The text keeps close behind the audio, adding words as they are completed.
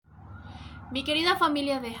Mi querida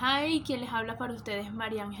familia de Jai, quien les habla para ustedes,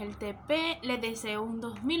 María Ángel TP, les deseo un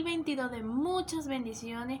 2022 de muchas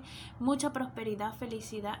bendiciones, mucha prosperidad,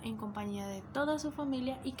 felicidad en compañía de toda su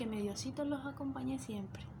familia y que mi Diosito los acompañe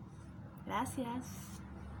siempre. Gracias.